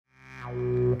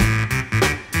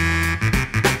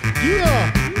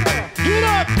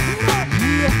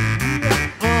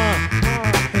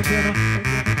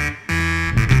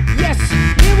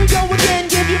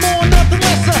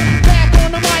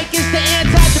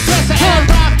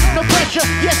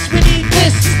Yes, we need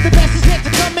this. The best is yet to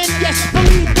come in. Yes,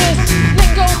 believe this.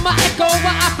 Let go my echo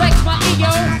while I flex my ego.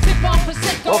 Sip on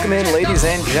Prosecco. Welcome in, ladies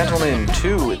and gentlemen,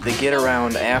 to the Get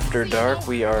Around After Dark.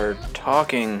 We are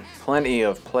talking plenty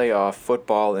of playoff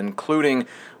football, including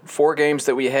 4 games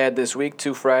that we had this week,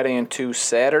 2 Friday and 2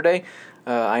 Saturday.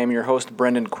 I am your host,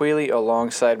 Brendan Quealy.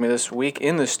 Alongside me this week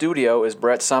in the studio is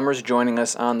Brett Summers. Joining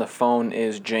us on the phone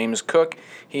is James Cook.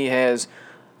 He has,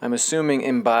 I'm assuming,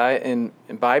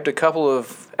 imbibed a couple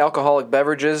of alcoholic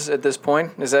beverages at this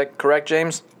point. Is that correct,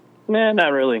 James? Nah,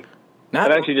 not really.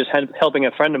 I'm actually just helping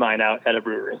a friend of mine out at a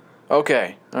brewery.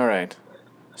 Okay, all right.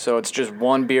 So it's just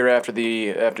one beer after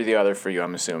the other for you,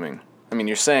 I'm assuming. I mean,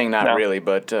 you're saying not really,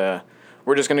 but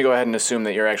we're just going to go ahead and assume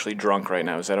that you're actually drunk right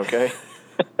now. Is that okay?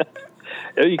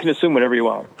 You can assume whatever you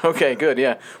want. Okay, good,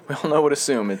 yeah. We all know what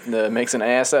assume. It makes an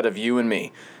ass out of you and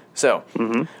me. So,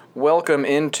 Welcome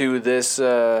into this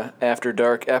After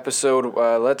Dark episode.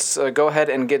 Let's go ahead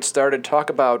and get started. Talk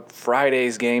about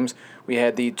Friday's games. We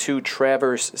had the 2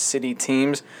 Traverse City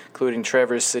teams, including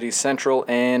Traverse City Central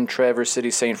and Traverse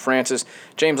City St. Francis.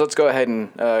 James, let's go ahead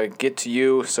and get to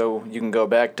you so you can go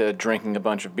back to drinking a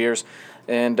bunch of beers.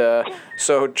 And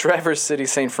so Traverse City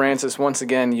St. Francis once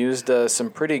again used some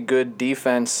pretty good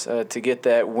defense to get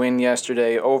that win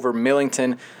yesterday over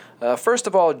Millington. First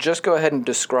of all, just go ahead and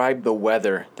describe the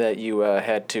weather that you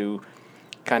had to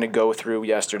kind of go through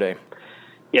yesterday.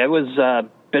 Yeah, it was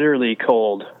bitterly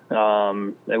cold.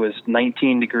 It was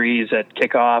 19 degrees at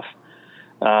kickoff.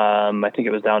 I think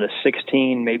it was down to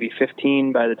 16, maybe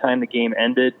 15 by the time the game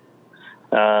ended.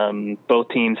 Both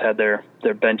teams had their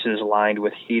benches lined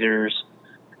with heaters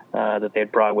that they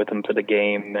had brought with them for the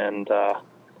game. And,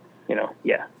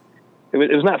 it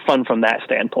was not fun from that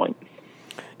standpoint.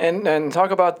 And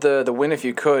talk about the win if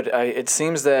you could. It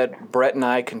seems that Brett and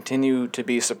I continue to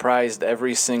be surprised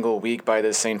every single week by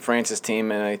this St. Francis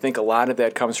team, and I think a lot of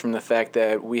that comes from the fact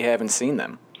that we haven't seen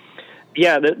them.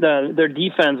 Yeah, their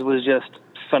defense was just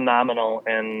phenomenal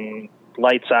and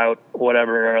lights out,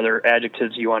 whatever other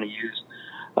adjectives you want to use.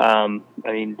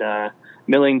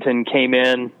 Millington came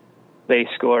in. They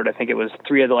scored, I think it was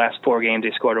 3 of the last 4 games,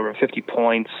 they scored over 50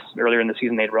 points. Earlier in the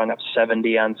season, they'd run up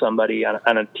 70 on somebody on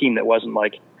a team that wasn't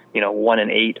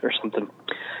 1-8 or something.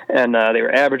 And they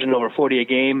were averaging over 40 a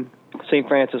game. St.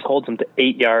 Francis holds them to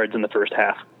 8 yards in the first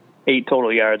half, 8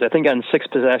 total yards. I think on 6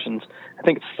 possessions. I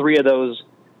think 3 of those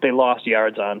they lost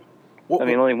yards on.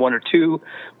 Only 1 or 2,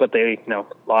 but they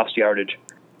lost yardage.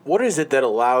 What is it that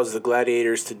allows the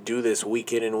Gladiators to do this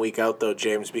week in and week out, though,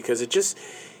 James? Because it just...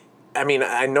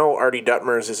 I know Artie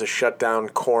Duttmers is a shutdown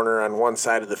corner on one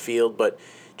side of the field, but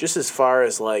just as far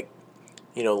as,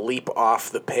 leap off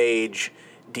the page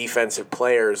defensive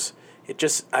players, it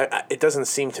doesn't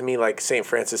seem to me like St.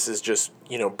 Francis is just,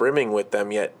 brimming with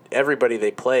them, yet everybody they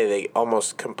play, they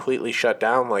almost completely shut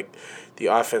down, like the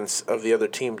offense of the other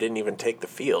team didn't even take the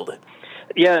field.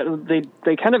 Yeah,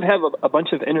 they kind of have a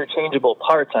bunch of interchangeable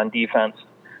parts on defense.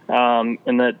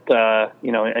 And that,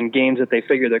 in games that they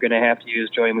figure they're going to have to use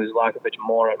Joey Muzlakovic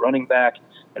more at running back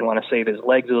and want to save his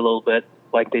legs a little bit,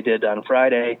 like they did on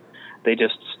Friday, they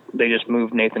just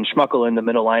moved Nathan Schmuckel in the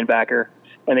middle linebacker,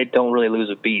 and they don't really lose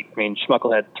a beat.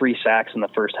 Schmuckel had 3 sacks in the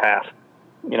first half.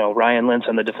 Ryan Lentz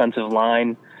on the defensive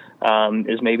line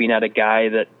is maybe not a guy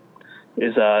that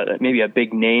is maybe a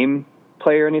big name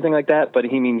player or anything like that, but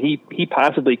he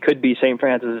possibly could be St.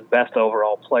 Francis' best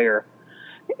overall player.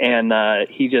 And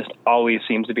he just always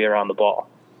seems to be around the ball,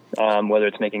 whether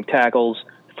it's making tackles,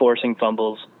 forcing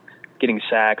fumbles, getting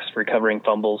sacks, recovering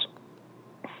fumbles.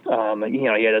 He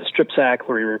had a strip sack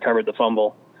where he recovered the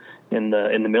fumble in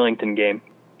the Millington game.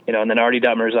 And then Artie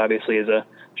Duttmers obviously is a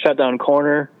shutdown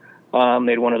corner. They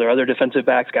had one of their other defensive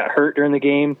backs got hurt during the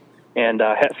game, and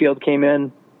Hetfield came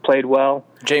in, played well.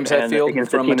 James Hetfield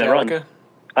from Metallica?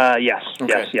 Yes,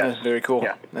 okay. yes. Very cool.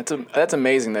 Yeah. That's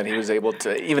amazing that he was able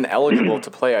to, even eligible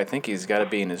to play. I think he's got to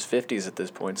be in his 50s at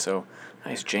this point. So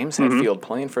nice, James Hetfield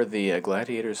playing for the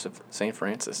Gladiators of St.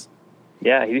 Francis.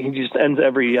 Yeah, he just ends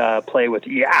every play with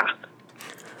 "yeah."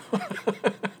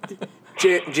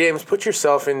 James, put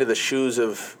yourself into the shoes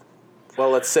of,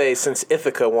 let's say since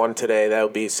Ithaca won today, that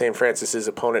would be St. Francis's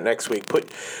opponent next week. Put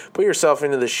yourself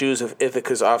into the shoes of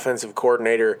Ithaca's offensive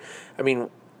coordinator.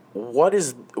 What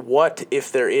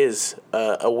if there is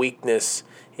a weakness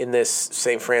in this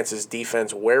St. Francis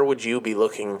defense? Where would you be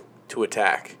looking to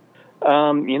attack?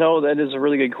 That is a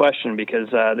really good question because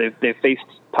they've faced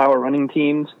power running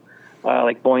teams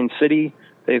like Boyne City.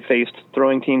 They've faced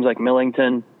throwing teams like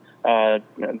Millington,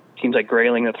 teams like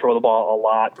Grayling that throw the ball a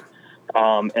lot,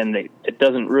 and it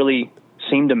doesn't really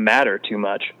seem to matter too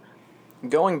much.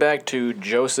 Going back to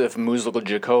Joseph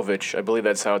Musljakovic, I believe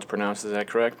that's how it's pronounced. Is that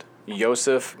correct?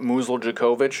 Joseph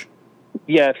Musljakovic.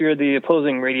 Yeah, if you're the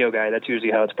opposing radio guy, that's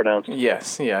usually how it's pronounced.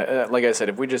 Yes, yeah. Like I said,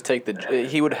 if we just take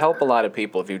he would help a lot of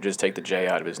people if you just take the J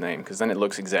out of his name, because then it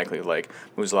looks exactly like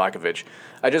Muslakovic.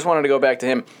 I just wanted to go back to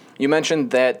him. You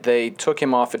mentioned that they took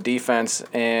him off of defense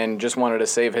and just wanted to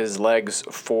save his legs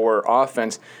for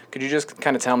offense. Could you just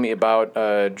kind of tell me about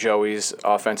Joey's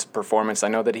offensive performance? I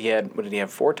know that he had, what did he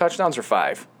have, 4 touchdowns or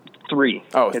 5? 3.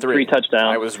 Oh, he had 3. 3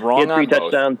 touchdowns. I was wrong on both. He had 3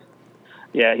 touchdowns.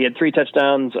 Yeah, he had 3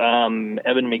 touchdowns.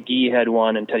 Evan McGee had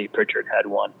 1, and Teddy Pritchard had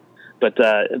 1. But,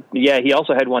 he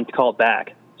also had 1 called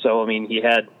back. So, I mean, he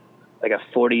had like a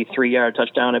 43-yard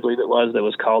touchdown, I believe it was, that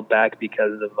was called back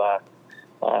because of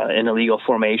an illegal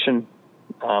formation.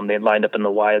 They had lined up in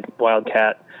the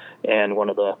Wildcat, and one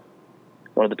of the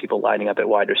people lining up at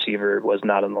wide receiver was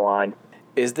not on the line.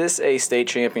 Is this a state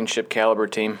championship caliber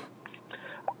team?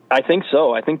 I think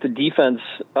so. I think the defense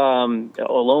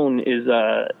alone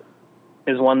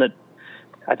is one that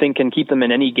I think can keep them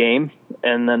in any game,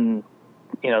 and then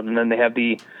they have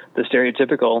the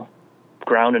stereotypical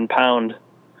ground and pound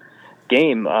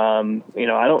game. I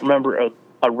don't remember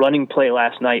a running play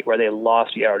last night where they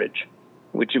lost yardage,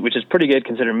 which is pretty good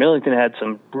considering Millington had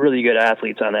some really good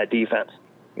athletes on that defense.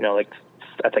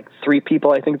 I think 3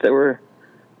 people that were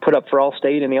put up for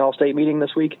All-State in the All-State meeting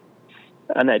this week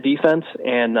on that defense,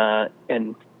 and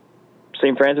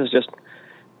St. Francis just.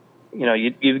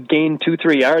 You gain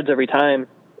 2-3 yards every time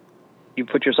you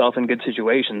put yourself in good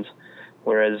situations,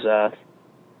 whereas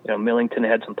Millington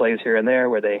had some plays here and there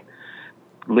where they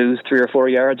lose 3 or 4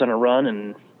 yards on a run,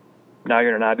 and now you're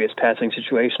in an obvious passing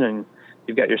situation, and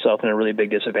you've got yourself in a really big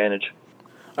disadvantage.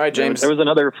 All right, James. There was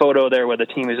another photo there where the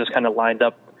team is just kind of lined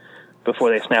up before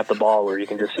they snap the ball, where you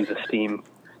can just see the steam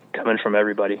coming from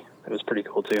everybody. It was pretty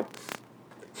cool too.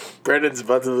 Brendan's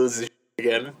about to lose his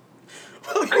again.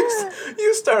 Well,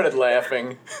 you started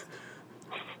laughing.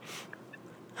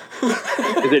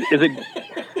 Is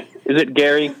it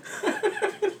Gary? No,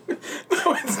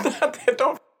 it's not that.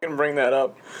 Don't fucking bring that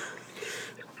up.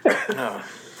 No.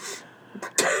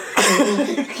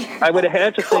 I would have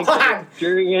had to think that if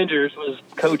Jerry Andrews was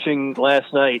coaching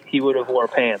last night, he would have wore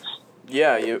pants.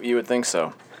 Yeah, you would think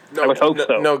so. I would hope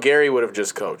so. No, Gary would have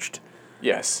just coached.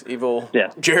 Yes, evil.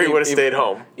 Yeah, Jerry would have stayed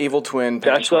home. Evil twin.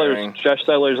 Josh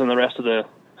Sellers and the rest of the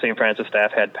St. Francis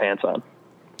staff had pants on.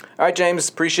 All right, James,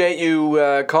 appreciate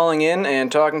you calling in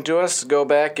and talking to us. Go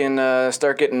back and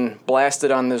start getting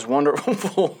blasted on this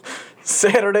wonderful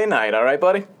Saturday night. All right,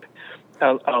 buddy?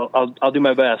 I'll do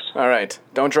my best. All right.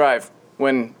 Don't drive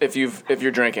if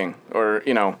you're drinking, or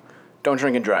don't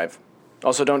drink and drive.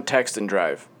 Also, don't text and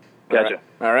drive. Gotcha.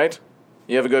 All right?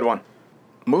 You have a good one.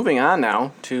 Moving on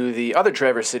now to the other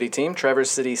Traverse City team. Traverse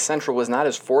City Central was not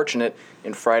as fortunate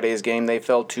in Friday's game. They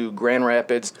fell to Grand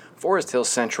Rapids Forest Hill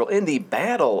Central in the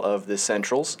Battle of the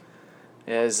Centrals,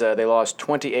 as they lost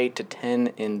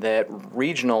 28-10 in that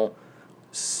regional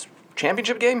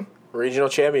championship game. Regional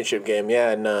championship game,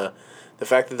 yeah, and the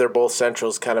fact that they're both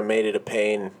Centrals kind of made it a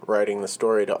pain writing the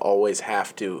story to always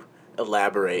have to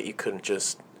elaborate. You couldn't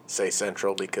just say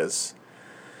Central because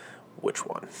which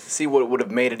one? See, what would have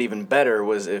made it even better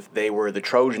was if they were the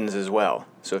Trojans as well.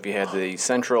 So if you had the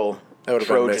Central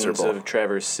Trojans of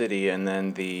Traverse City and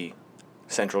then the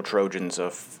Central Trojans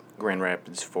of Grand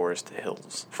Rapids Forest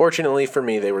Hills. Fortunately for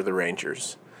me, they were the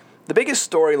Rangers. The biggest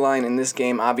storyline in this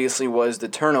game obviously was the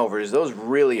turnovers. Those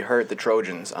really hurt the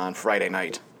Trojans on Friday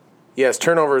night. Yes,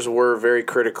 turnovers were very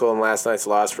critical in last night's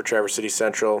loss for Traverse City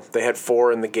Central. They had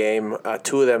 4 in the game.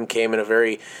 2 of them came in a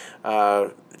very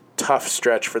tough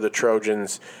stretch for the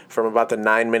Trojans from about the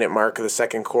 9-minute mark of the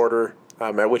second quarter,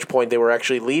 at which point they were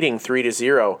actually leading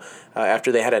 3-0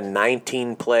 after they had a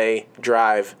 19-play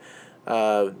drive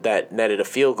that netted a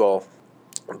field goal.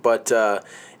 But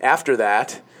after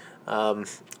that,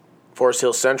 Forest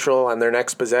Hill Central on their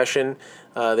next possession,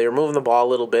 they were moving the ball a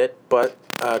little bit, but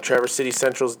Traverse City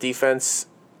Central's defense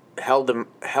held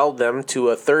them to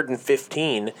a 3rd and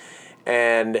 15,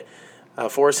 and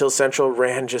Forest Hill Central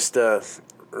ran just a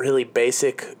really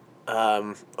basic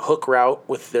hook route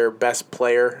with their best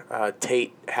player,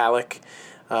 Tate Halleck.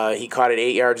 He caught it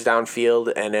 8 yards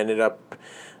downfield and ended up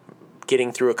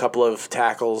getting through a couple of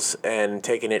tackles and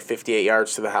taking it 58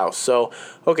 yards to the house. So,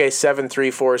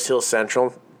 7-3 Forest Hill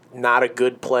Central. Not a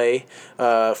good play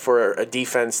for a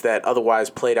defense that otherwise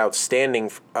played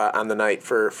outstanding on the night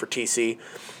for TC.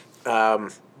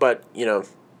 But,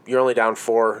 you're only down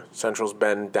 4. Central's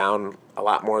been down a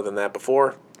lot more than that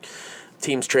before.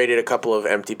 Teams traded a couple of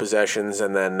empty possessions,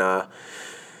 and then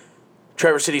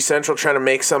Traverse City Central, trying to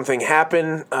make something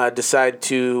happen, decide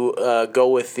to go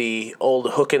with the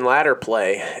old hook and ladder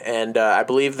play. And I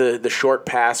believe the short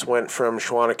pass went from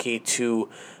Schwaneke to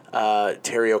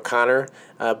Terry O'Connor.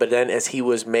 But then as he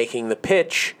was making the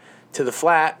pitch to the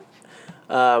flat,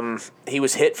 he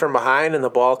was hit from behind and the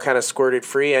ball kind of squirted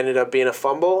free, ended up being a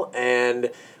fumble.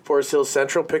 And Forest Hills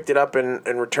Central picked it up and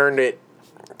returned it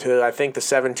to, I think, the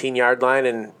 17-yard line.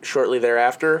 And shortly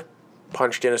thereafter,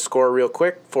 punched in a score real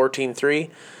quick, 14-3.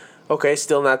 Okay,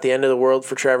 still not the end of the world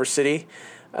for Traverse City.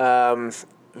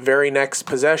 Very next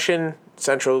possession,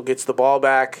 Central gets the ball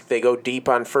back. They go deep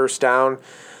on first down.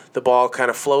 The ball kind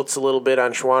of floats a little bit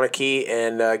on Schwaneke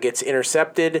and gets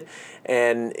intercepted.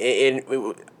 And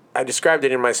I described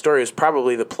it in my story as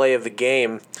probably the play of the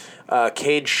game.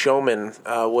 Cade Showman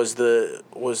was the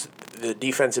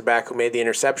defensive back who made the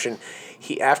interception.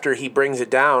 After he brings it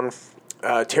down,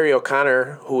 Terry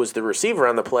O'Connor, who was the receiver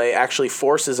on the play, actually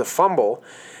forces a fumble,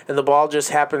 and the ball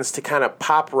just happens to kind of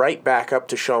pop right back up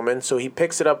to Showman, so he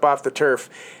picks it up off the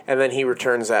turf, and then he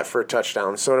returns that for a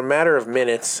touchdown. So in a matter of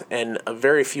minutes and a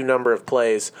very few number of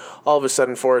plays, all of a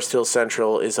sudden Forest Hills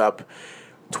Central is up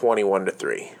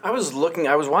 21-3. I was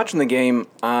watching the game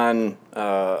on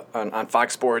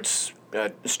Fox Sports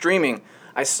streaming.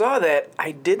 I saw that.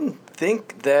 I didn't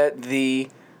think that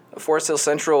the Forest Hills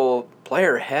Central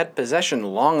player had possession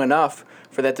long enough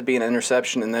for that to be an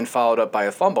interception and then followed up by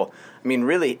a fumble. I mean,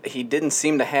 really, he didn't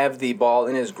seem to have the ball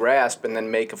in his grasp and then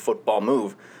make a football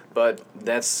move. But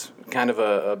that's kind of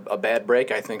a bad break,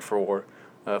 I think, for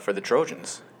the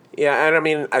Trojans. Yeah, and I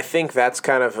mean, I think that's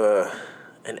kind of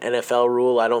an NFL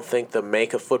rule. I don't think the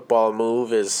make a football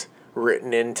move is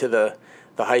written into the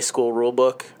high school rule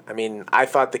book. I mean, I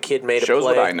thought the kid made a play. Shows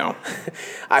what I know.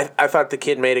 I thought the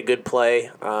kid made a good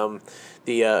play.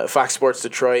 The Fox Sports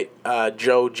Detroit,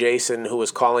 Joe Jason, who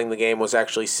was calling the game, was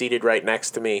actually seated right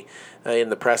next to me in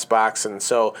the press box. And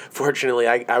so, fortunately,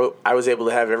 I was able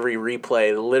to have every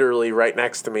replay literally right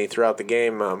next to me throughout the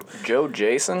game. Joe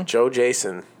Jason? Joe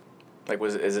Jason.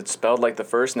 Is it spelled like the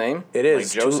first name? It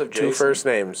is. Like Joseph Jason? Two first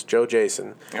names, Joe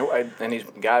Jason. And he's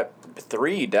got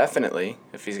 3, definitely,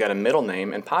 if he's got a middle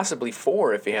name, and possibly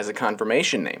 4 if he has a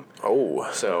confirmation name. Oh.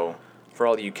 So, for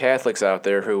all you Catholics out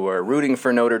there who are rooting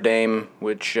for Notre Dame,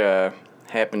 which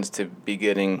happens to be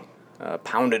getting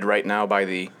pounded right now by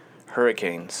the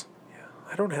Hurricanes. Yeah,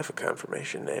 I don't have a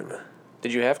confirmation name.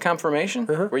 Did you have confirmation?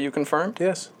 Uh-huh. Were you confirmed?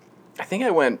 Yes. I think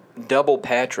I went double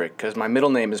Patrick, because my middle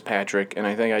name is Patrick, and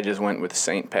I think I just went with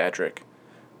St. Patrick,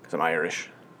 because I'm Irish.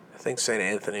 I think St.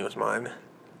 Anthony was mine.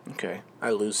 Okay.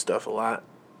 I lose stuff a lot.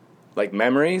 Like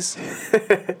memories?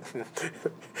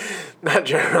 Not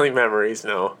generally memories,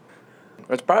 no.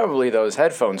 It's probably those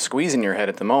headphones squeezing your head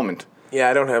at the moment. Yeah,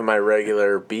 I don't have my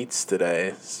regular Beats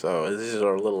today, so these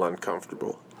are a little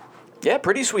uncomfortable. Yeah,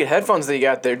 pretty sweet headphones that you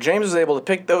got there. James was able to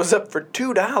pick those up for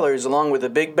 $2 along with a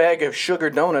big bag of sugar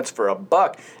donuts for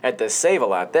 $1 at the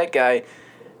Save-A-Lot. That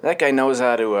guy knows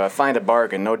how to find a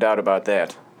bargain, no doubt about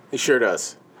that. He sure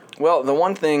does. Well, the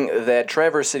one thing that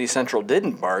Traverse City Central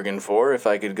didn't bargain for, if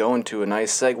I could go into a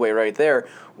nice segue right there,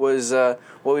 was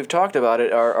what we've talked about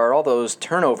it are all those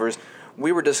turnovers.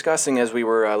 We were discussing as we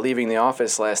were leaving the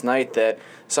office last night that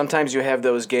sometimes you have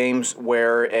those games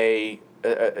where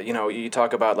you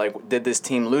talk about, like, did this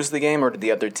team lose the game or did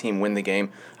the other team win the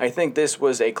game? I think this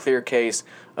was a clear case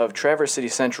of Traverse City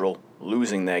Central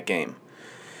losing that game.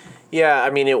 Yeah, I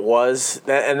mean, it was.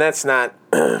 And that's not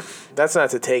that's not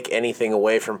to take anything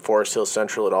away from Forest Hills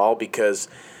Central at all, because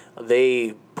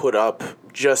they put up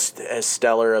just as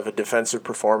stellar of a defensive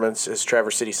performance as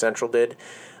Traverse City Central did.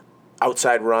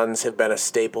 Outside runs have been a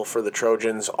staple for the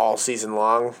Trojans all season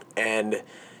long, and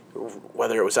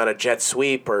whether it was on a jet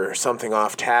sweep or something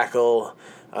off tackle,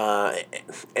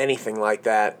 anything like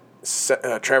that,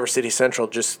 Traverse City Central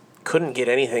just couldn't get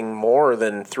anything more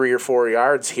than 3 or 4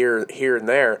 yards here and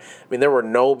there. I mean, there were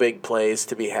no big plays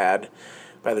to be had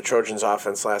by the Trojans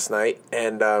offense last night.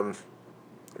 And,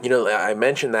 I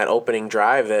mentioned that opening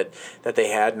drive that they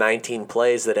had, 19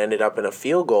 plays that ended up in a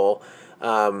field goal.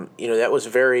 That was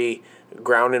very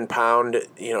ground and pound,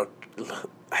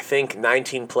 I think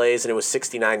 19 plays and it was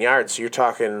 69 yards. So you're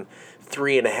talking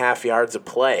 3.5 yards of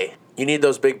play. You need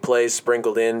those big plays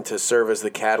sprinkled in to serve as the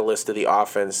catalyst of the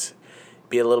offense,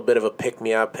 be a little bit of a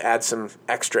pick-me-up, add some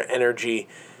extra energy.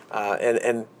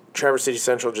 And Traverse City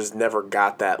Central just never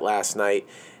got that last night.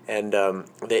 And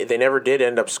they never did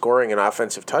end up scoring an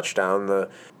offensive touchdown.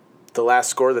 The last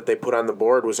score that they put on the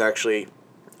board was actually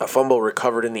a fumble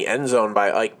recovered in the end zone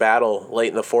by Ike Battle late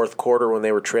in the fourth quarter when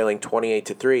they were trailing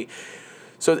 28-3.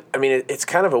 So, I mean, it's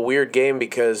kind of a weird game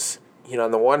because,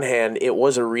 on the one hand, it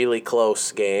was a really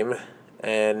close game,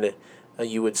 and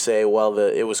you would say, well,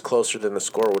 it was closer than the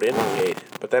score would indicate.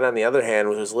 But then on the other hand,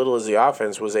 with as little as the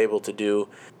offense was able to do,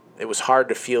 it was hard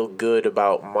to feel good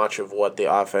about much of what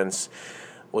the offense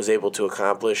was able to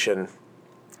accomplish. And,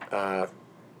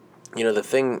 the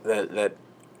thing that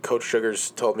Coach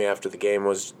Sugars told me after the game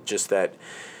was just that,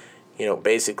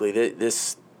 basically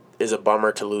this is a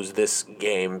bummer to lose this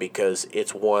game because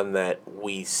it's one that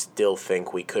we still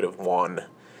think we could have won.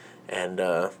 And,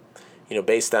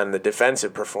 based on the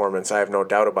defensive performance, I have no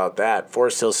doubt about that.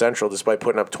 Forest Hill Central, despite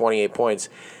putting up 28 points,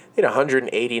 they had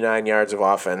 189 yards of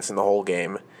offense in the whole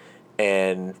game,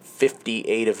 and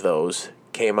 58 of those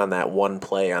came on that one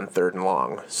play on 3rd and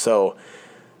long. So,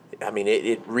 I mean,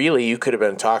 it really, you could have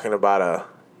been talking about a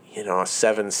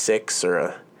 7-6 or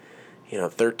a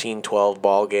 13-12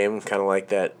 ball game, kind of like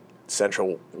that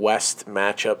Central West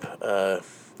matchup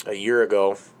a year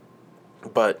ago.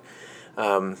 But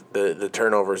the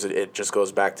turnovers, it just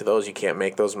goes back to those. You can't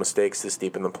make those mistakes this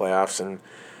deep in the playoffs, and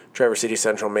Traverse City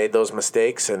Central made those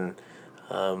mistakes, and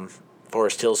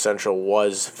Forest Hill Central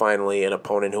was finally an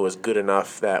opponent who was good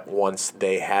enough that once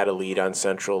they had a lead on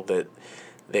Central that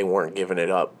they weren't giving it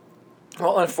up.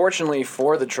 Well, unfortunately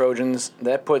for the Trojans,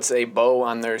 that puts a bow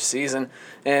on their season.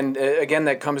 And again,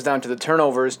 that comes down to the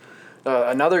turnovers.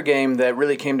 Another game that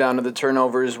really came down to the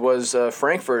turnovers was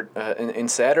Frankfort in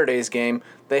Saturday's game.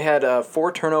 They had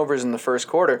 4 turnovers in the first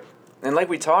quarter. And like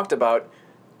we talked about,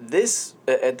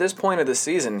 at this point of the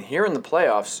season, here in the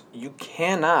playoffs, you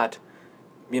cannot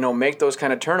make those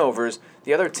kind of turnovers.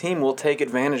 The other team will take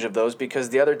advantage of those because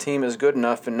the other team is good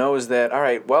enough and knows that, all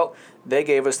right, well, they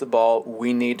gave us the ball.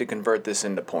 We need to convert this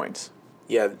into points.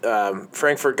 Yeah,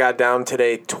 Frankfort got down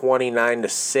today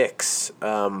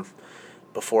 29-6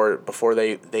 before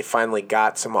they finally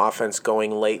got some offense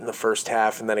going late in the first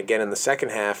half and then again in the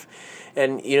second half.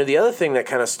 And, the other thing that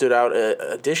kind of stood out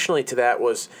additionally to that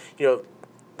was,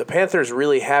 the Panthers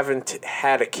really haven't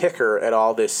had a kicker at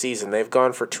all this season. They've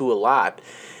gone for 2 a lot.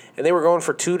 And they were going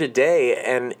for 2 today,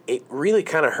 and it really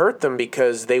kind of hurt them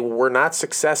because they were not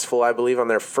successful, I believe, on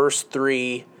their first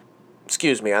 2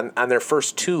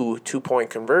 two-point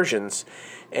conversions.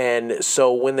 And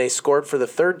so when they scored for the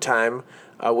third time,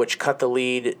 which cut the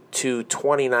lead to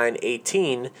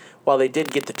 29-18, while they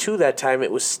did get the 2 that time,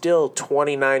 it was still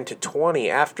 29-20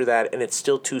 after that, and it's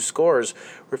still 2 scores.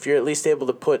 Or if you're at least able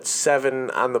to put 7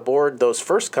 on the board those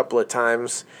first couple of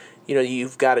times,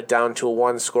 you've got it down to a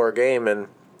 1-score game. And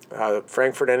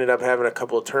Frankfort ended up having a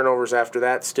couple of turnovers after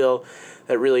that still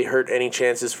that really hurt any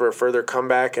chances for a further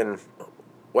comeback. And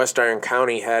West Iron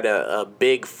County had a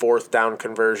big 4th down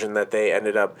conversion that they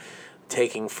ended up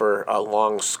taking for a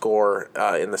long score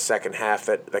in the second half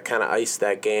that kind of iced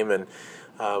that game. And,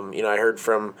 I heard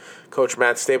from Coach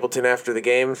Matt Stapleton after the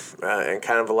game, and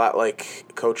kind of a lot like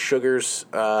Coach Sugars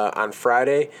on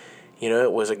Friday.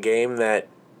 It was a game that,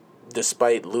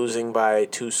 despite losing by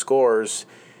 2 scores,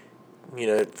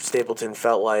 Stapleton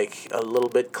felt like a little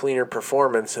bit cleaner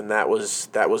performance, and that was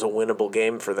a winnable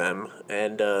game for them.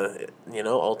 And,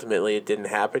 ultimately it didn't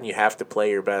happen. You have to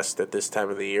play your best at this time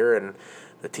of the year, and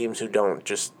the teams who don't,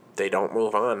 they don't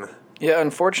move on. Yeah,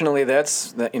 unfortunately,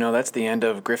 that's the end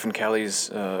of Griffin Kelly's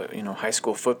high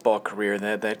school football career.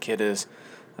 That kid is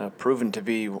proven to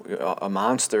be a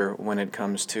monster when it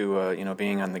comes to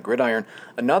being on the gridiron.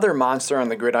 Another monster on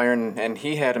the gridiron, and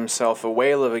he had himself a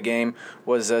whale of a game,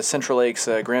 was Central Lakes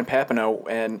Grant Papineau,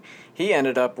 and he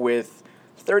ended up with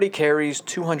 30 carries,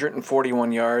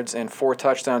 241 yards, and 4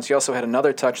 touchdowns. He also had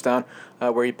another touchdown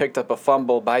where he picked up a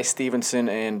fumble by Stevenson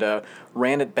and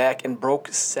ran it back and broke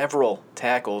several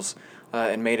tackles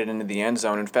and made it into the end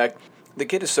zone. In fact, the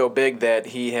kid is so big that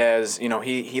he has,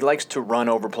 he likes to run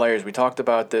over players. We talked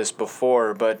about this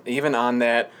before, but even on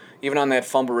that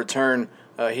fumble return,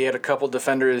 he had a couple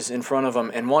defenders in front of him,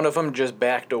 and one of them just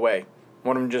backed away.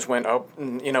 One of them just went, oh,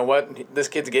 you know what? This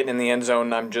kid's getting in the end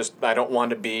zone. I don't want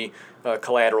to be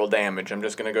collateral damage. I'm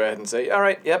just going to go ahead and say, all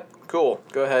right, yep, cool.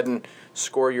 Go ahead and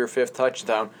score your 5th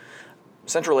touchdown.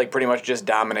 Central Lake pretty much just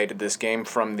dominated this game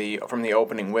from the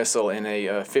opening whistle in a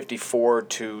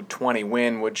 54-20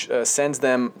 win, which sends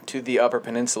them to the Upper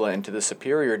Peninsula into the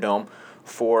Superior Dome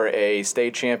for a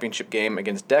state championship game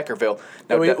against Deckerville.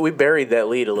 Now, we buried that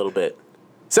lead a little bit.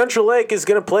 Central Lake is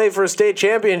going to play for a state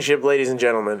championship, ladies and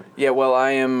gentlemen. Yeah, well,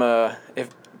 I am,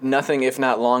 if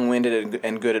not long-winded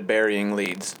and good at burying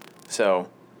leads. So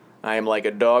I am like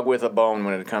a dog with a bone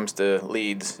when it comes to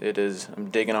leads. I'm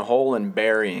digging a hole and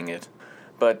burying it.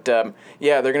 But, they're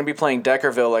going to be playing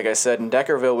Deckerville, like I said, and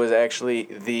Deckerville was actually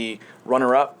the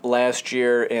runner-up last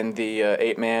year in the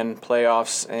 8-man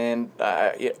playoffs, and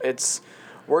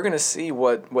we're going to see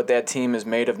what that team is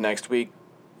made of next week.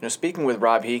 speaking with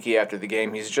Rob Hickey after the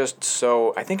game, he's just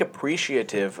so, I think,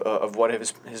 appreciative of what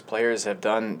his players have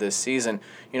done this season.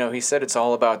 He said it's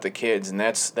all about the kids, and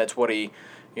that's what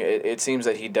it seems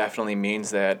that he definitely means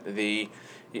that.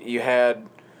 You had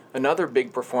another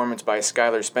big performance by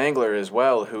Skylar Spangler as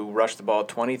well, who rushed the ball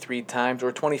 23 times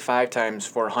or 25 times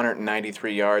for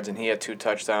 193 yards, and he had 2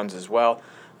 touchdowns as well.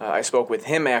 I spoke with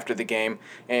him after the game,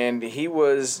 and he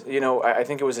was, I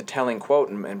think it was a telling quote,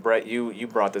 and Brett, you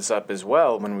brought this up as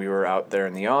well when we were out there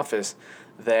in the office,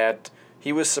 that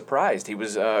he was surprised. He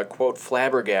was, quote,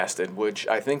 flabbergasted, which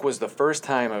I think was the first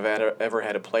time I've ever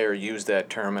had a player use that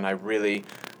term, and I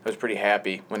was pretty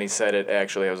happy when he said it,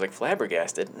 actually. I was like,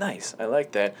 flabbergasted? Nice. I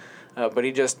like that. But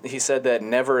he said that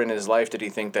never in his life did he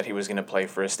think that he was going to play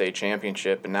for a state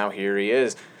championship, and now here he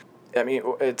is. I mean,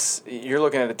 you're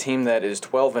looking at a team that is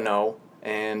 12-0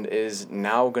 and is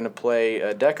now going to play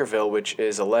Deckerville, which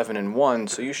is 11-1.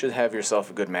 So you should have yourself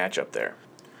a good matchup there.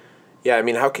 Yeah, I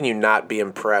mean, how can you not be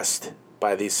impressed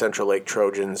by these Central Lake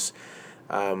Trojans?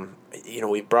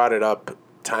 We brought it up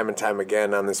time and time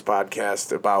again on this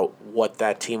podcast about what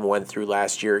that team went through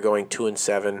last year, going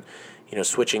 2-7.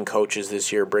 Switching coaches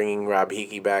this year, bringing Rob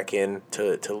Hickey back in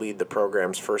to lead the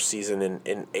program's first season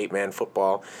in 8-man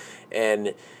football,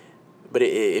 But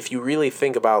if you really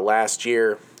think about last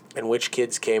year and which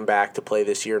kids came back to play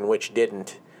this year and which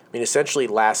didn't, I mean, essentially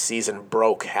last season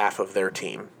broke half of their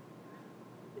team.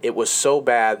 It was so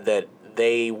bad that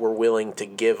they were willing to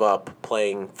give up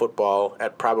playing football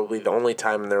at probably the only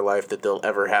time in their life that they'll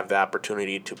ever have the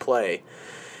opportunity to play.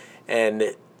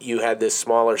 And you had this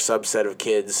smaller subset of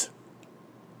kids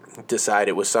decide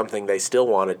it was something they still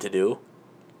wanted to do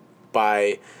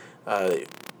by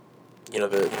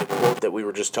the quote that we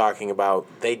were just talking about,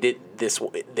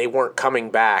 they weren't coming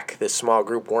back, this small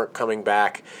group weren't coming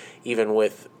back even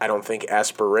with, I don't think,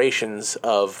 aspirations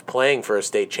of playing for a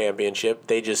state championship.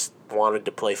 They just wanted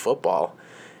to play football.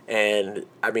 And,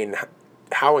 I mean,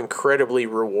 how incredibly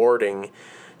rewarding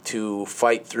to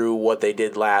fight through what they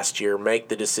did last year, make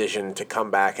the decision to come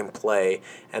back and play,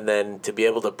 and then to be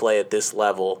able to play at this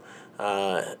level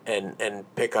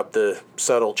and pick up the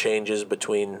subtle changes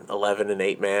between 11 and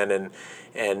 8-man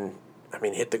and I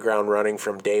mean, hit the ground running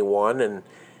from day one,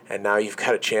 and now you've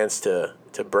got a chance to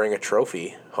bring a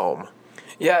trophy home.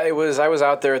 Yeah, I was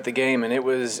out there at the game, and it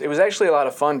was actually a lot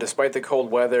of fun despite the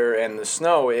cold weather and the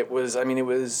snow. It was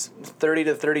 30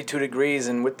 to 32 degrees,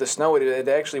 and with the snow, it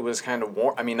actually was kind of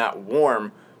warm. I mean, not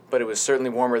warm, but it was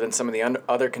certainly warmer than some of the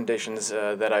other conditions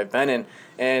that I've been in.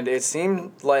 And it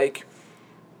seemed like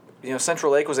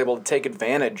Central Lake was able to take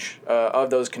advantage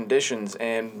of those conditions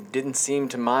and didn't seem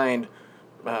to mind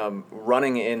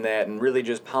running in that and really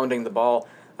just pounding the ball.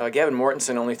 Gavin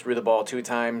Mortensen only threw the ball 2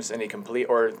 times, and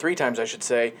 3 times, I should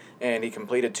say, and he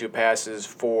completed 2 passes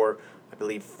for, I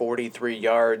believe, 43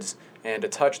 yards and a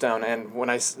touchdown. And when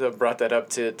I brought that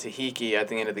up to Hickey at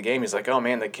the end of the game, he's like, "Oh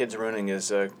man, the kid's ruining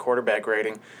his quarterback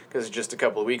rating," because just a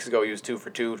couple of weeks ago he was 2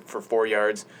 for 2 for 4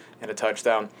 yards and a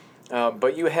touchdown.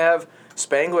 But you have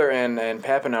Spangler and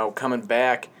Papineau coming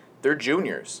back. They're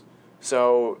juniors,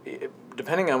 so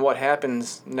depending on what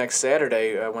happens next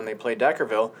Saturday when they play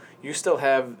Deckerville, you still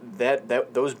have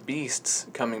those beasts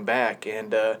coming back,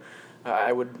 and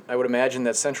I would imagine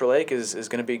that Central Lake is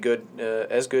going to be good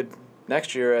as good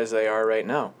next year as they are right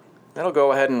now. That'll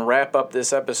go ahead and wrap up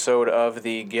this episode of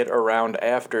the Get Around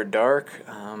After Dark.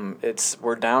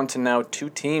 We're down to now 2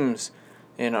 teams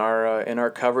in our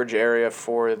coverage area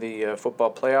for the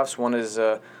football playoffs. One is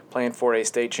playing for a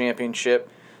state championship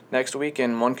next week,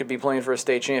 and one could be playing for a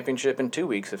state championship in 2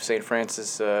 weeks if St.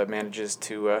 Francis manages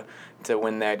to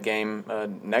win that game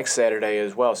next Saturday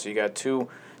as well. So you got two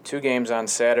games on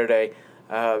Saturday.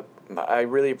 I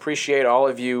really appreciate all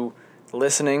of you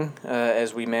listening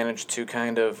as we managed to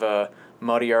kind of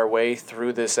muddy our way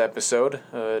through this episode.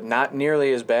 Not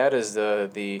nearly as bad as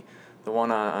the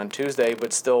one on Tuesday,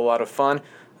 but still a lot of fun.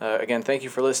 Again, thank you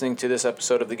for listening to this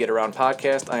episode of the Get Around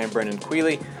Podcast. I am Brendan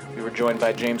Quealy. We were joined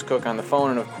by James Cook on the phone,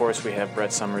 and of course we have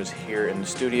Brett Summers here in the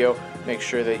studio. Make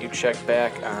sure that you check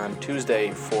back on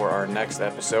Tuesday for our next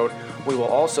episode. We will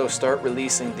also start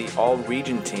releasing the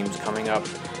all-region teams coming up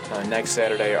next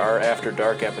Saturday. Our After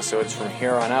Dark episodes from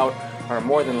here on out are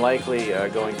more than likely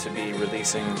going to be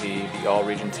releasing the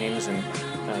all-region teams,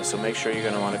 and so make sure you're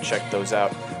going to want to check those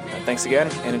out. Thanks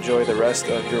again, and enjoy the rest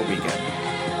of your weekend.